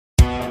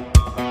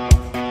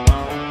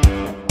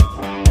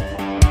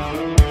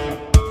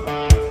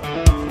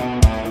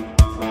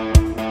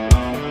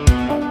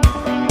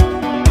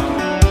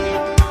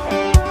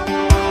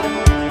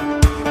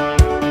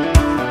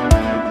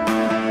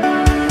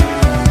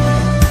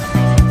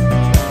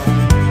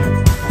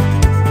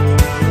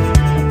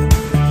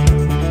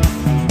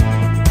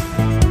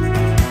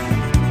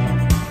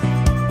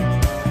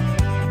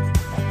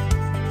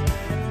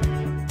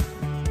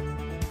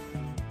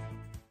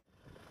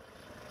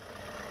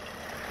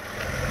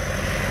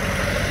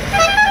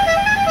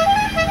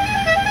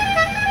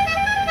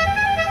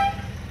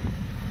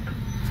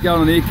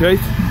going on here,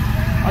 Keith?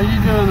 Are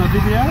you doing a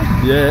video?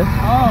 Yeah.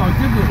 Oh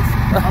goodness,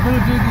 I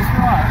better do this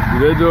right. You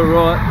better do it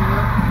right.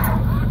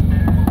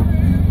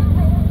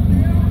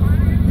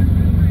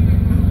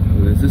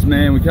 Well, there's this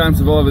man, we can't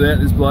survive without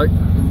this bloke.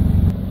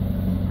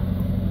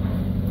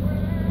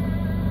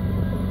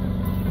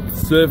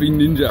 Surfing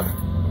ninja.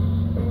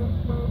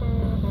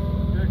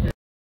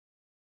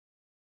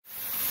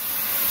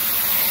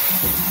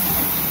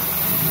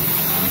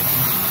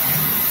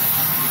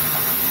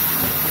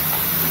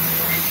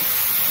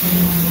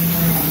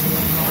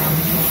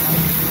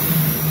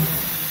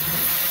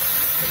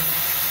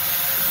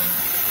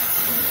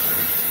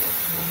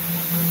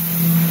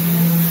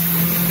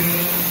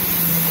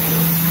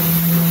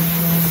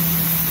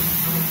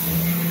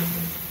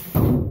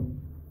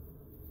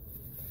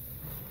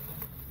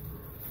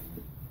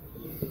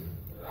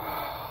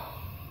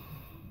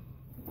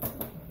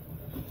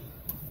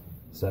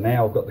 So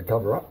now I've got the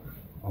cover up,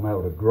 I'm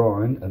able to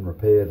grind and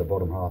repair the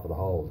bottom half of the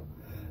hole.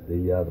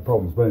 The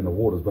problem's been the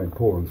water's been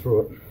pouring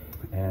through it,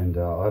 and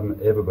I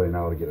haven't ever been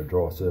able to get a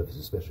dry surface,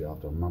 especially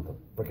after a month of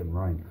freaking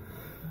rain.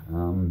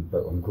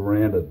 But I'm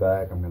grounded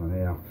back. I'm going to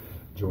now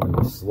join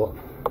this slot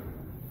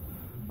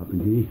up in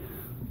here.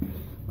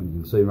 And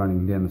you can see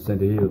running down the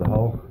centre here of the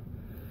hole.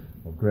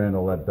 I've ground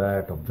all that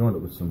back. I've joined it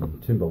with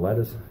some timber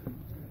ladders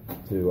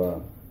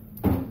to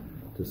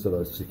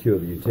sort of secure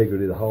the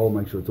integrity of the hole,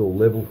 make sure it's all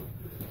level,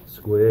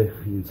 square.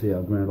 You can see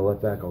I've ground all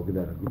that back. I'll give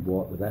that a good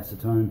wipe with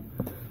acetone,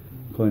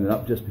 clean it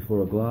up just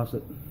before I glass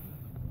it.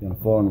 Going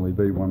to finally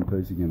be one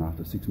piece again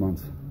after 6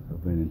 months.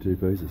 I've been in two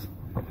pieces.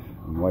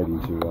 I'm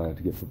waiting to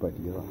get put back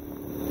together.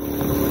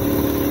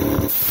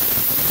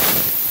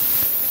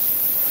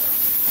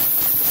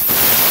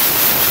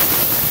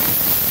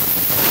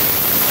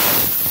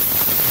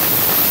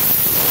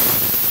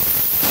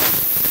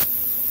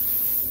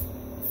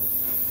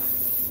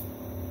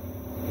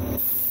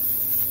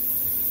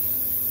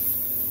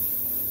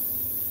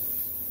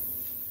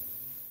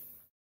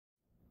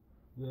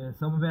 Yeah,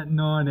 so I'm about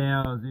 9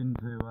 hours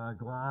into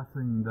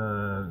glassing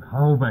the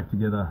hole back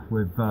together.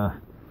 We've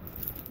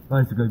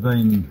basically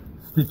been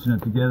stitching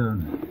it together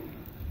and...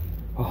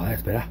 Oh,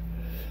 that's better.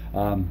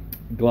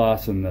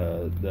 Glassing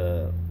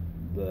the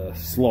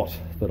slot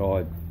that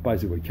I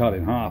basically cut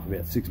in half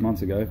about 6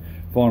 months ago.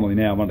 Finally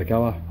now I'm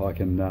undercover. I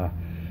can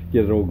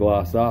get it all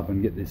glassed up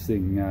and get this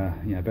thing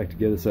you know, back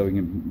together so we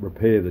can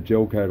repair the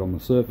gel coat on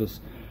the surface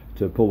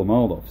to pull the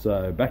mould off.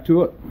 So back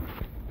to it.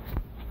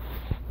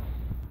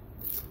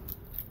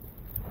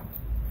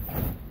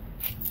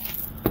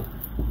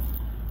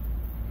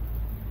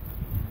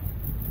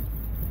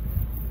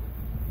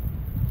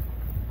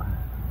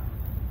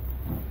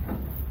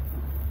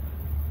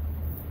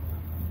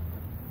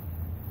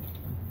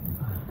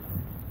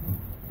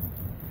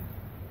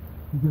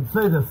 You can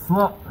see the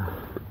slot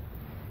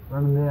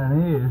running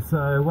down here,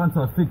 so once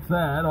I fix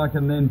that I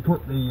can then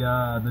put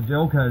the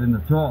gel coat in the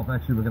top.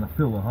 Actually we're going to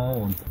fill the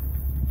hole and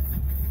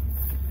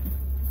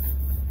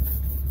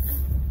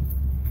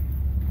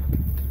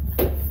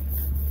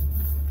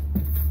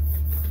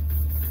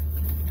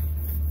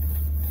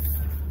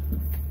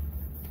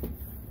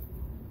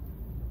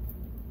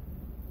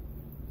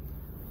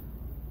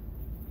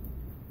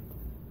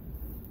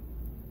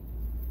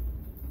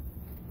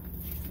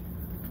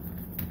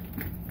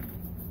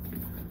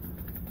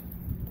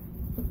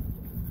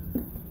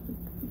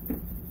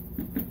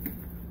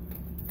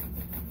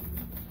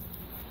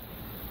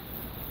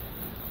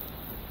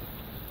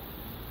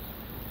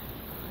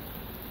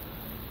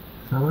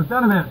so we've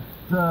done about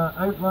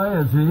 8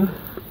 layers here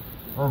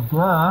of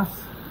glass.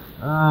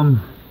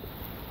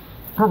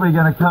 Probably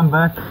going to come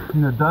back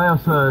in a day or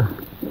so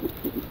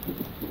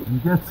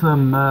and get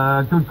some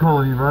good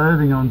quality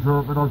roving onto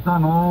it, but I've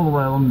done all the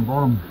way along the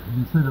bottom.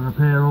 You can see the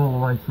repair all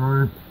the way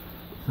through,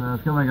 so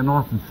it's going to make it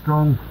nice and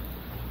strong.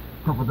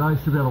 A couple of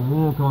days to be able to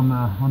walk on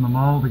the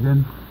mould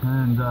again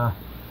and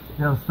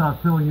be able to start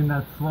filling in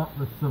that slot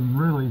with some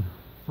really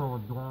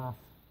solid glass.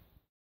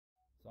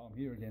 So I'm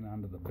here again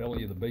under the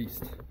belly of the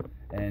beast,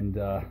 and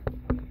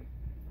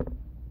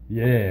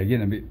yeah,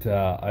 getting a bit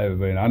over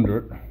being under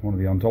it. Want to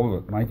be on top of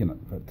it, making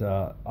it.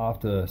 But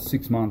after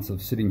 6 months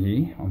of sitting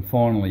here, I'm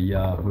finally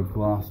we've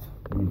glassed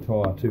the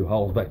entire 2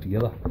 holes back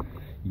together.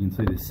 You can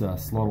see this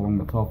slot along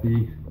the top here.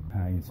 You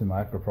can see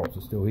my acroprops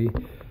are still here.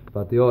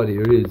 But the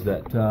idea is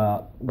that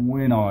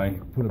when I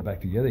put it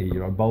back together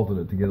here, I bolted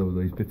it together with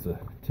these bits of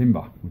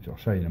timber, which I'll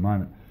show you in a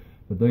moment.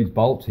 But these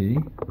bolts here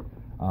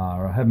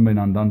haven't been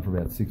undone for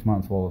about 6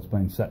 months while it's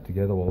been sat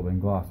together, while I've been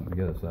glassing it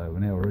together. So we're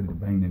now ready to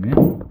bang them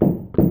out.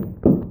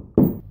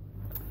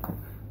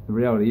 The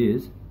reality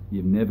is,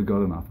 you've never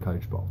got enough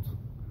coach bolts.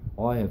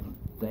 I have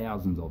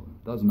thousands of them.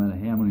 Doesn't matter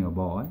how many I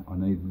buy, I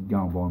need to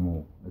go and buy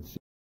more.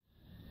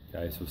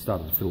 Okay, so we've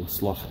started to fill the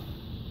slot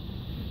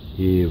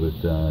here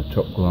with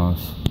chopped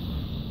glass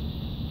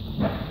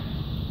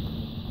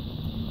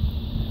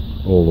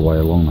all the way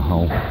along the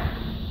hole.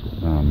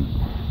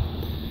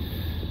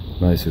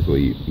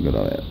 Basically, we've got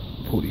about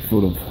 40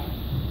 foot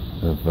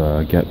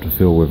of gap to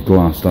fill with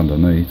glass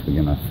underneath.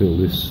 We're going to fill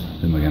this,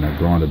 then we're going to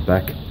grind it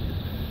back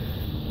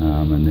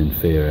and then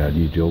fair our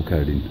new gel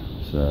coat in,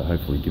 so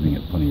hopefully giving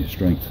it plenty of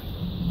strength.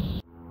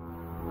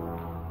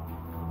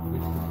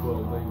 Which could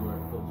well be where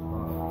it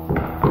falls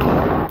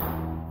apart.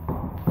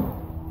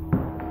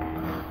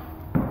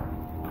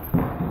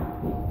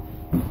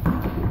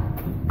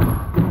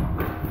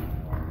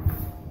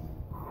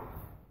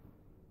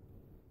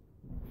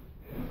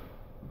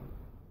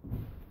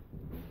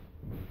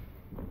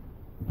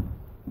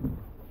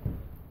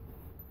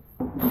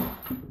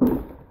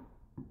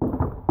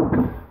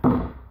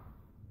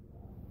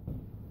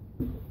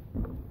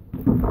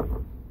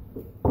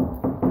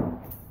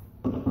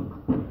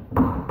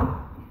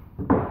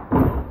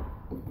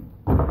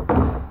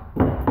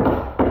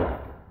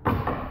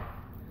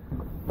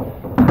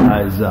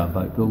 Those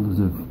boat builders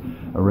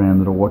around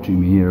that are watching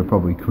me here are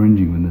probably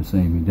cringing when they're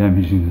seeing me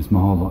damaging this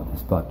mould like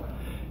this, but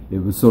it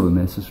was sort of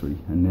necessary,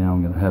 and now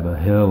I'm going to have a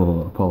hell of a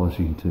lot of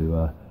polishing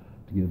to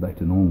get it back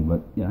to normal.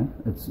 But you know,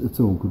 it's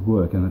all good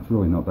work, and it's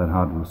really not that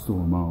hard to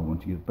restore a mould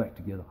once you get it back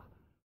together.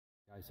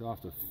 Okay, so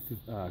after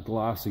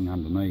glassing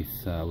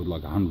underneath with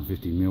like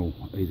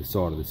 150mm either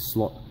side of this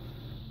slot,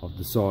 I've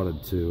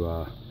decided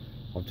to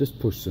I've just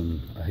pushed a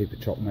heap of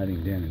chop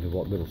matting down into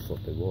what little slot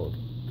there was,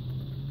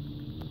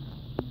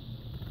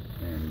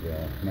 and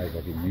made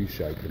like a U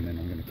shape, and then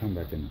I'm going to come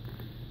back and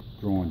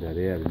grind that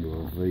out into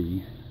a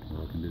V,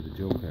 where I can do the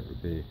gel coat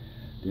repair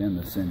down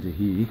the centre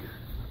here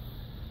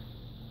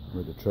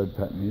where the tread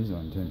pattern is. I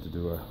intend to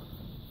do a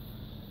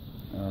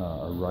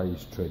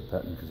raised tread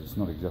pattern because it's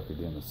not exactly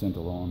down the centre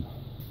line,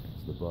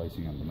 it's the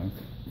bracing underneath.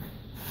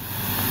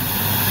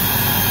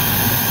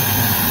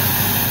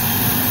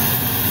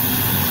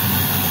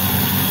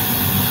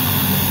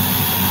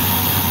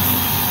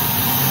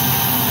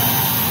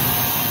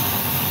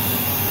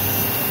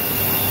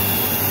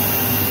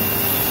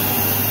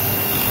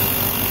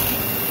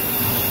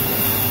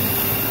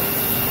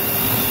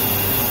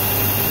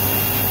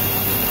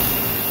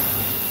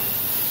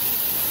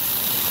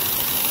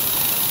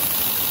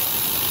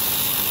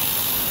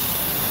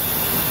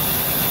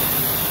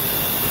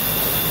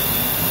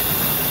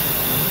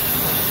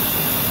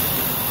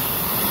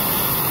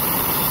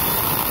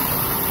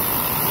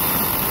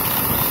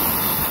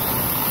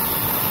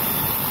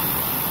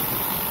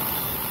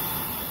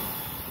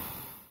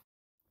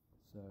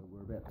 So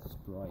we're about to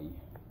spray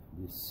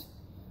this.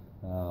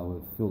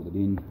 We've filled it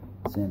in,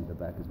 sanded it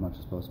back as much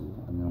as possible,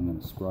 and then I'm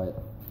going to spray it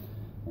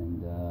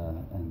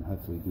and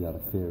hopefully be able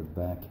to fair it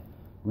back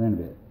around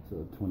about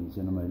sort of 20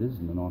 centimetres.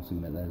 And the nice thing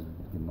about that is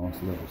we get a nice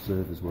level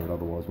surface where it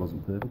otherwise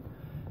wasn't perfect,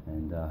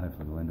 and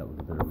hopefully we'll end up with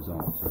a better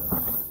result. So,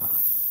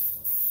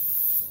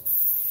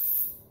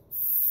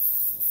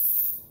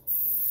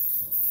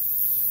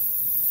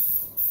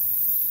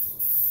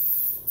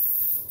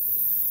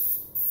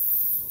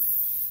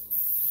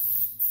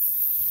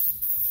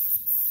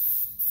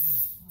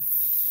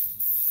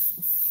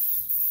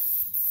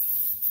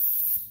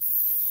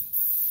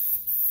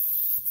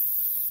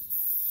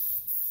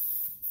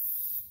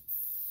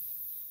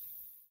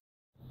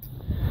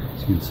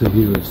 as you can see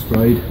here, we've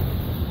sprayed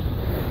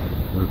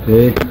the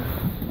repair,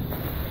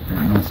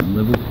 nice and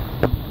level,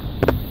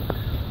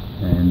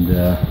 and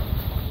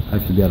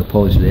hopefully be able to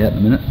polish it out in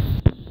a minute,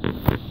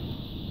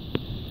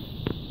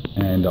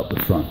 and up the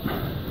front,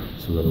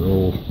 so that it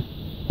all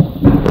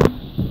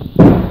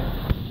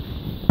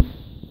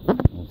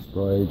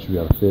sprayed. Should be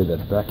able to fair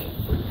that back,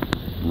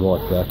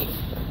 right back,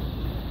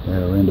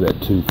 around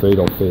about 2 feet.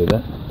 I'll fair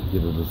that to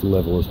get it as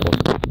level as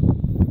possible,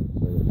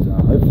 so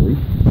that hopefully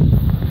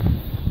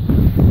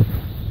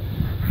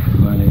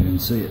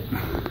see it. You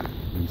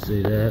can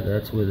see that,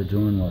 that's where the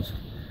join was,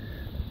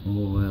 all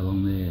the way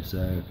along there.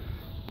 So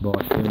by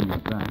filling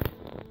it back,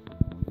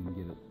 we can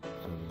get it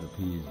so that it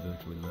appears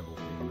virtually level,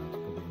 even though it's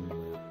probably a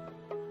millimetre.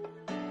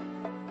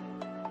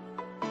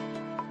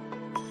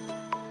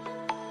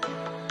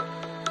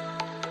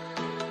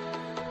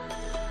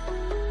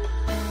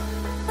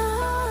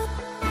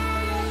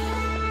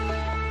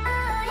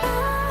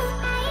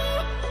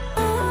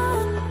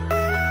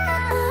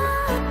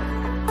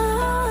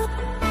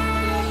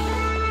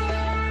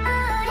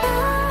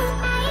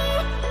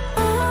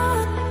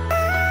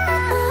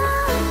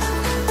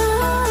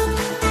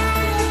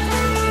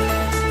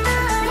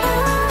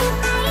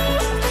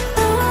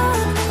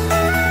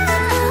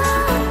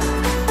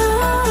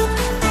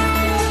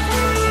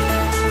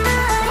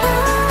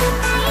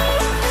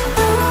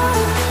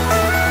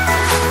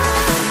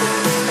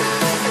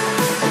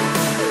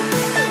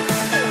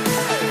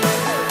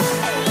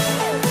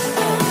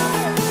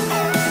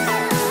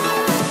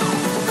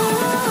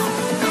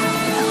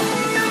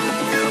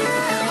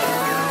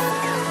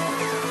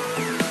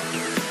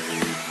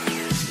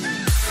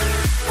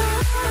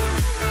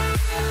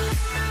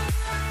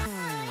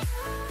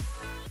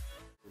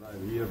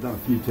 I've done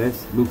a few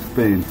tests, looks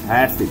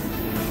fantastic.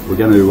 We're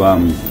going to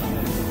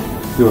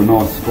do a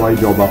nice spray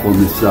job up on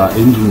this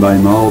engine bay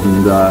mould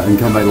and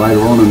come back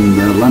later on and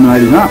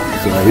laminate it up.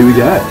 So here we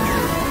go.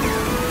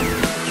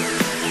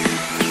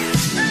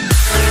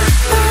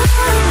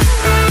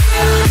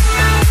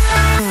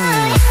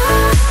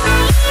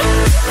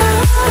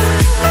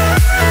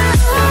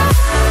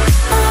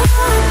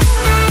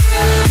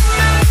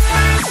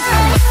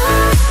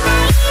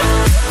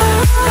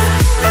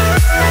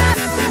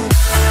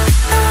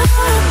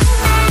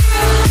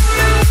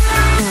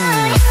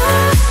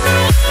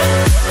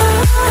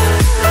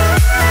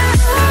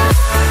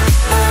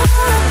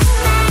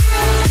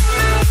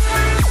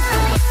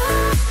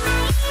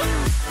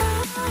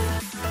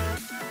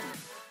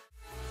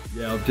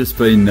 just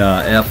been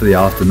out for the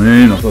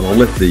afternoon. I thought I'll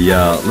let the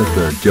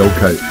gel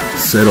coat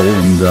settle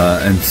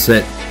and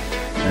set,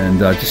 and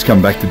just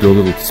come back to do a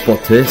little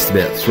spot test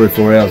about 3 or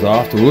 4 hours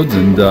afterwards,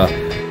 and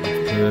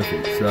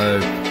perfect. So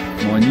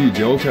my new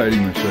gel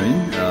coating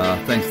machine,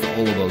 thanks to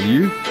Oliver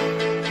Liu,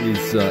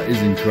 is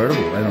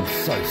incredible, and I'm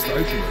so stoked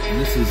with it.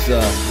 And this is so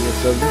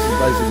this is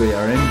basically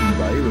our engine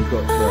bay. We've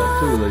got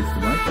 2 of these to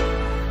make.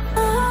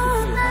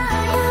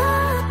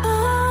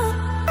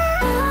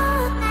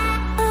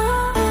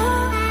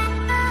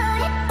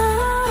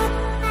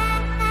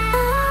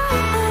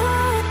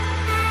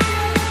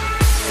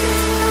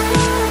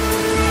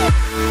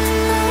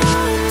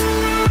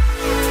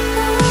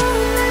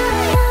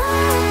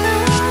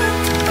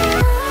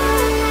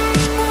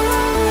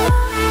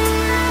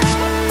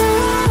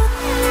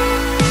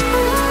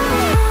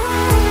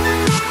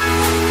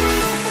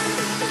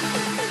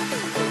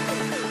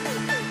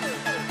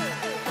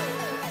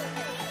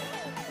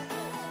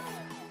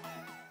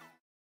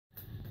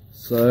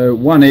 So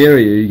one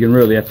area you can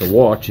really have to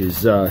watch is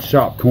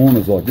sharp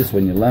corners like this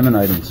when you're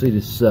laminating. See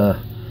this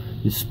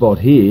this spot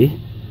here?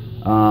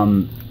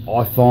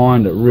 I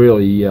find it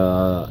really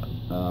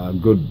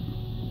good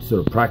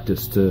sort of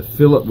practice to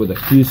fill it with a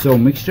Q-cell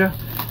mixture,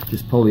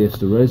 just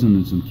polyester resin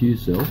and some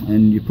Q-cell,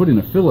 and you put in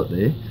a fillet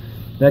there.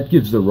 That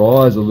gives the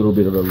rise a little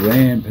bit of a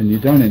ramp, and you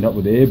don't end up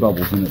with air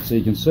bubbles in it. So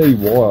you can see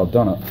why I've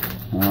done it.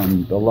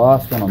 The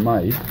last one I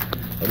made,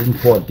 I didn't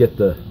quite get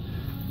the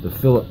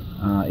fillet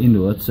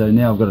into it, so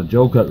now I've got a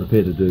gel coat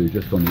repair to do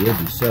just on the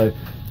edges. So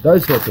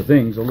those sorts of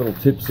things are little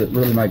tips that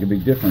really make a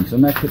big difference,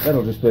 and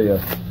that'll just be a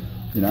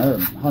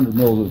 100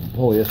 ml of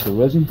polyester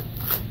resin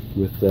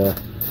with a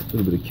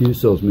little bit of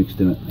Q-cells mixed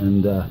in it,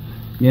 and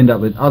you end up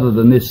with, other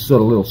than this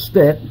sort of little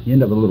step, you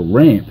end up with a little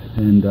ramp,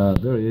 and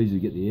very easy to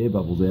get the air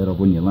bubbles out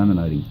of when you're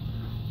laminating.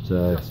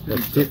 So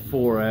that's it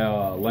for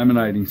our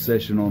laminating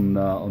session on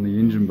the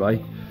engine bay.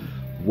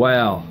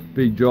 Wow,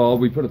 big job.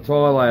 We put a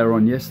tyre layer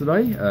on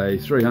yesterday, a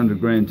 300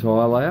 gram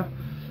tyre layer,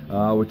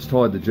 which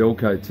tied the gel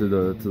coat to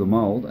the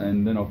mould,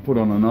 and then I've put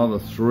on another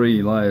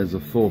 3 layers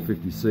of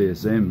 450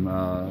 CSM,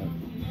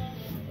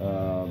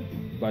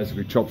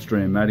 basically chop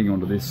strand matting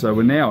onto this. So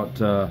we're now at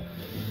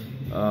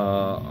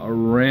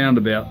around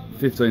about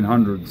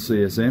 1500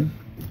 CSM,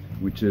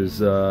 which is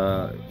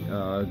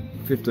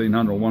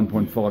 1500 or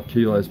 1.5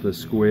 kilos per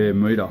square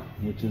metre,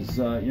 which is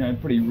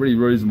pretty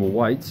reasonable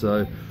weight.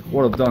 So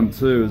what I've done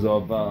too is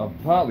I've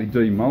partly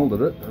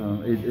demoulded it.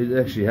 It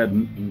actually had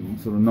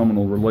sort of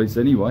nominal release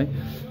anyway,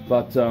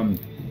 but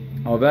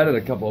I've added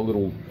a couple of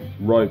little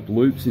rope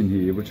loops in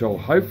here, which I'll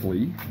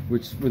hopefully,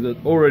 with it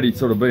already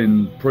sort of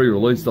been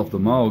pre-released off the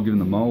mould, given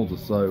the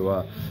moulds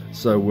are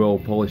so well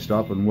polished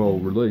up and well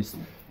released,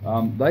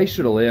 they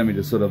should allow me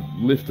to sort of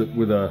lift it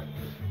with a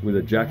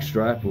jack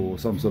strap or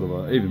some sort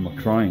of even my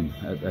crane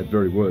at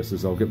very worst,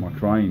 as I'll get my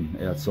crane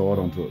outside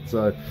onto it.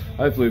 So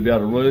hopefully we'll be able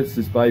to release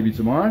this baby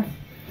tomorrow,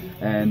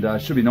 and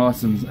should be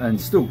nice and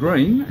still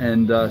green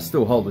and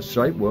still hold the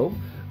shape well,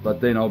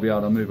 but then I'll be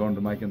able to move on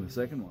to making the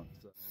second one.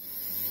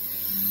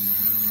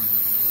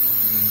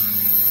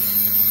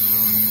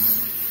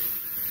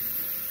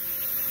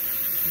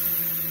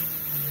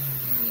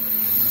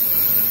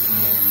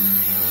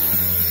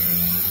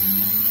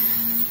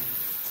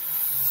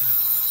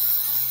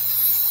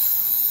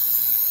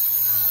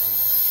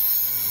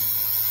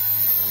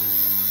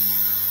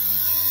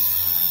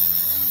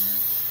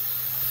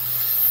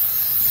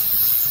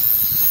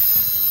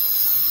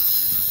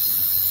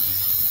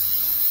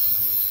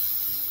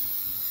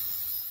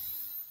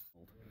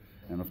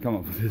 And I've come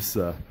up with this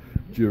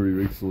jury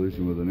rig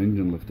solution with an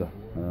engine lifter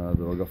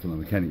that I got from the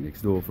mechanic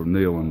next door, from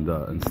Neil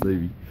and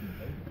Stevie,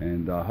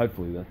 and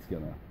hopefully that's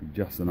going to be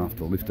just enough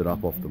to lift it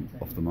up off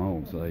the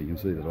mould. So you can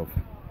see that I've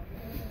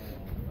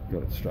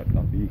got it straightened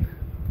up here.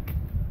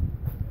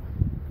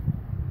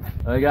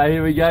 Okay,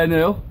 here we go,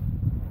 Neil.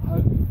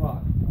 Holy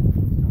fuck!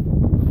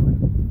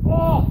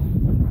 Oh,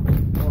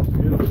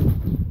 beautiful.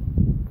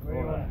 Where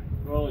you at?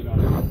 Rolling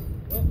over.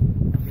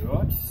 You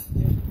alright?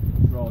 Yeah.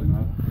 It's rolling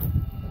over.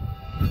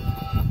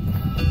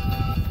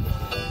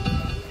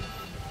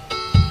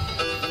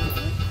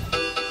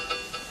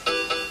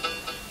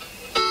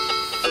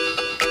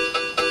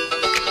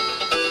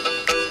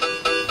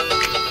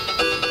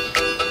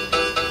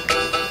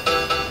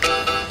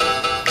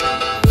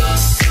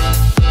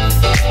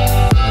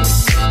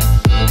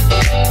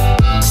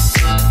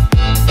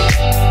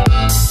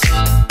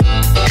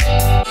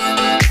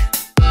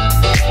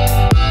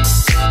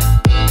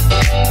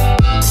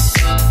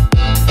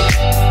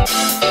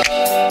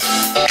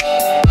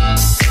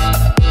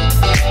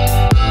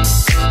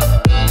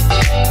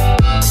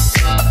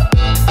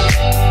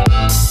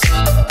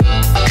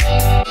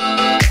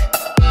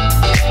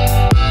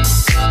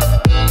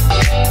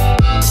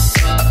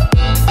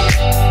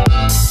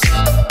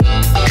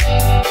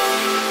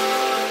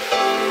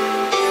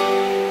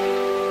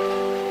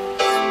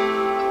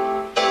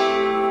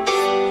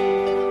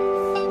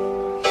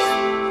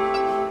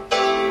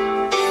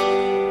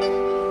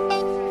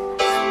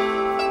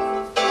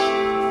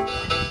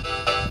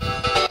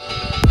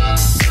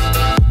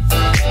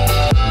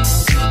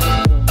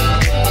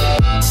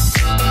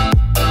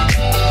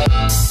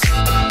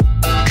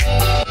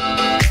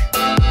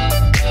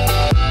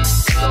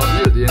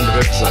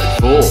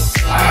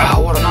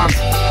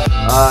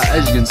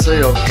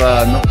 here.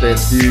 I've knocked out a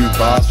few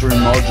bathroom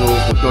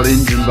modules. We've got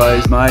engine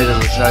bays made,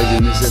 as I showed you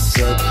in this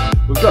episode.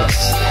 We've got a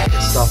stack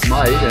of stuff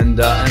made, and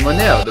we're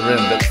now at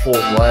around about the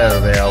 4th layer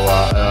of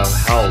our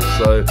hull.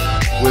 So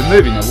we're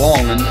moving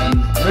along and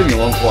moving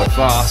along quite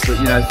fast. But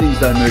you know, things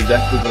don't move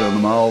that quickly on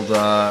the mould.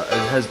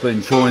 It has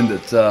been coined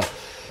that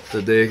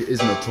there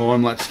isn't a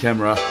time-lapse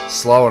camera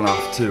slow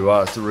enough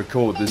to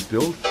record this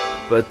build.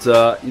 But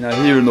you know,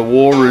 here in the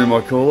war room,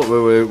 I call it,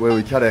 where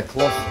we cut our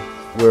cloth,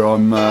 where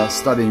I'm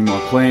studying my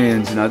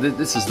plans. You know,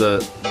 this is the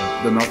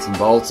nuts and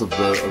bolts of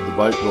the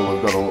boat build.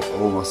 I've got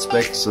all my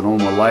specs and all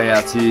my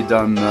layouts here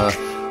done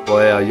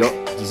by our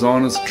yacht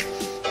designers.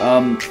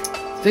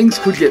 Things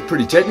could get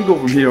pretty technical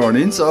from here on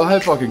in, so I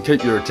hope I can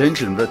keep your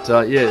attention. But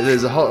yeah,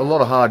 there's a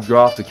lot of hard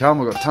graft to come.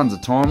 I've got tons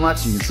of time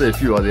lapse. You can see a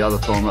few of the other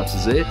time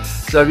lapses there.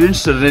 So if you're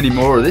interested in any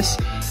more of this,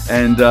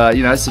 and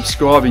you know,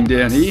 subscribing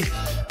down here,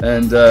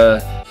 and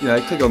you know,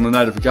 click on the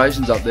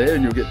notifications up there,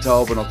 and you'll get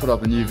told when I put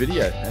up a new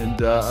video.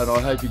 And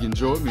I hope you can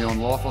join me on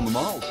Life on the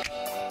Mould.